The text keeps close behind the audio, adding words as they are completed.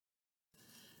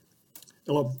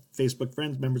Hello, Facebook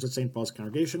friends, members of St. Paul's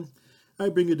Congregation. I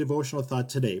bring you a devotional thought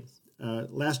today.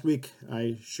 Last week,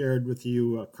 I shared with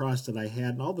you a cross that I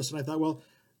had, and all of a sudden I thought, well,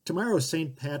 tomorrow is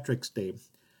St. Patrick's Day.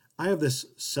 I have this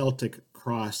Celtic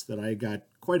cross that I got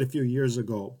quite a few years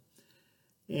ago.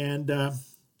 And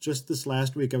just this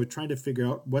last week, I was trying to figure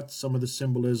out what some of the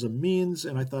symbolism means,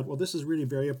 and I thought, well, this is really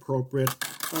very appropriate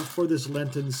for this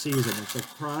Lenten season. It's a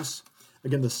cross.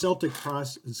 Again, the Celtic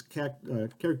cross is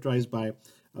characterized by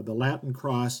the Latin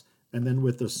cross, and then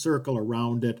with the circle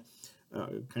around it,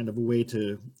 kind of a way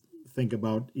to think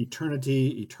about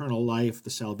eternity, eternal life, the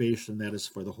salvation that is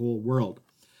for the whole world.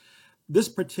 This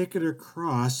particular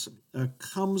cross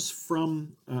comes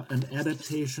from an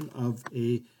adaptation of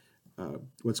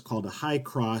what's called a high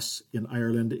cross in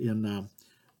Ireland in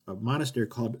a monastery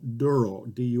called Durrow,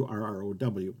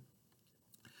 D-U-R-R-O-W.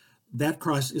 That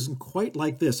cross isn't quite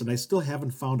like this, and I still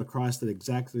haven't found a cross that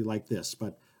exactly like this,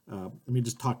 but let me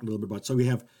just talk a little bit about it. So we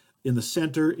have in the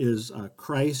center is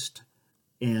Christ,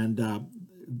 and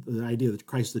the idea that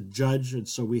Christ the judge, and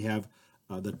so we have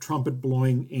the trumpet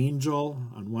blowing angel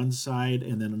on one side,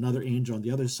 and then another angel on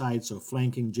the other side, so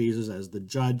flanking Jesus as the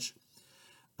judge.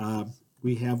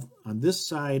 We have on this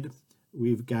side,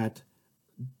 we've got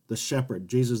the shepherd,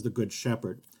 Jesus the good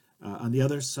shepherd. On the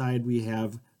other side, we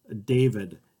have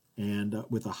David and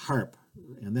with a harp.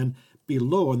 And then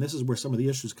below, and this is where some of the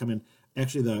issues come in,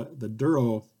 actually the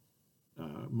Durrow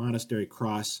monastery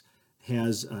cross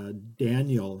has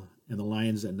Daniel and the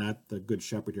lions and not the good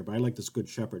shepherd here, but I like this good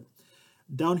shepherd.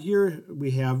 Down here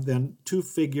we have then two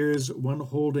figures, one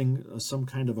holding some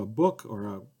kind of a book or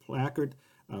a placard.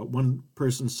 One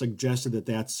person suggested that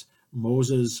that's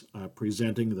Moses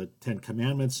presenting the Ten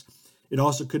Commandments. It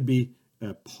also could be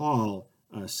Paul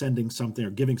sending something or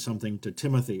giving something to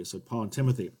Timothy, so Paul and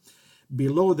Timothy.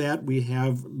 Below that we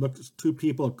have, look, two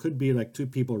people, it could be like two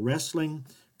people wrestling,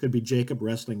 could be Jacob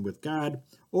wrestling with God,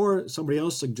 or somebody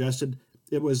else suggested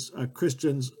it was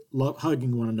Christians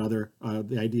hugging one another,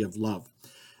 the idea of love.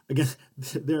 Again,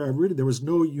 there was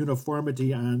no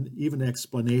uniformity on even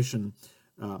explanation.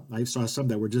 I saw some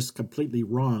that were just completely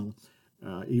wrong,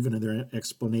 even in their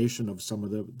explanation of some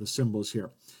of the symbols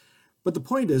here. But the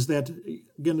point is that,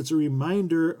 again, it's a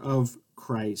reminder of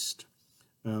Christ.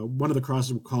 One of the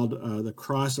crosses was called the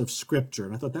cross of Scripture,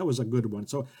 and I thought that was a good one.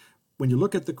 So when you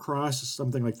look at the cross,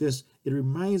 something like this, it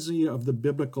reminds you of the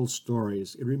biblical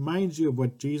stories. It reminds you of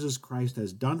what Jesus Christ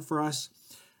has done for us,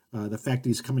 the fact that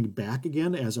he's coming back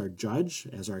again as our judge,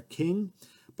 as our king,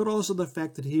 but also the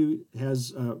fact that he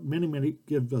has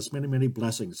gives us many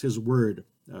blessings, his word,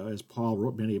 as Paul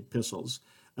wrote many epistles.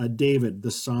 David,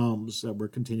 the Psalms were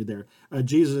continued there.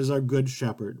 Jesus is our good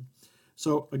shepherd.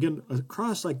 So again, a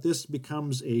cross like this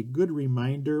becomes a good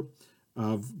reminder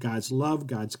of God's love,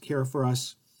 God's care for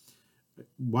us.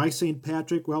 Why St.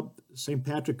 Patrick? Well, St.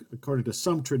 Patrick, according to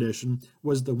some tradition,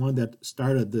 was the one that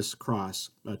started this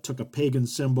cross, took a pagan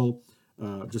symbol,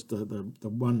 just the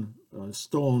one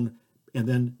stone, and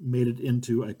then made it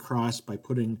into a cross by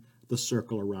putting the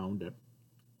circle around it.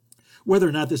 Whether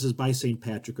or not this is by St.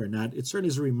 Patrick or not, it certainly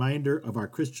is a reminder of our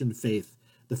Christian faith,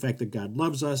 the fact that God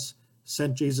loves us,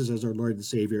 sent Jesus as our Lord and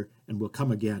Savior, and will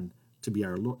come again to be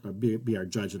our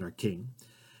judge and our king.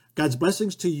 God's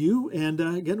blessings to you, and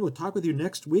again, we'll talk with you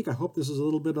next week. I hope this is a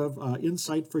little bit of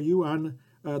insight for you on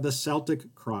the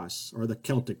Celtic cross, or the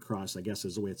Celtic cross, I guess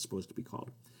is the way it's supposed to be called.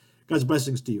 God's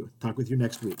blessings to you. Talk with you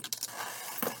next week.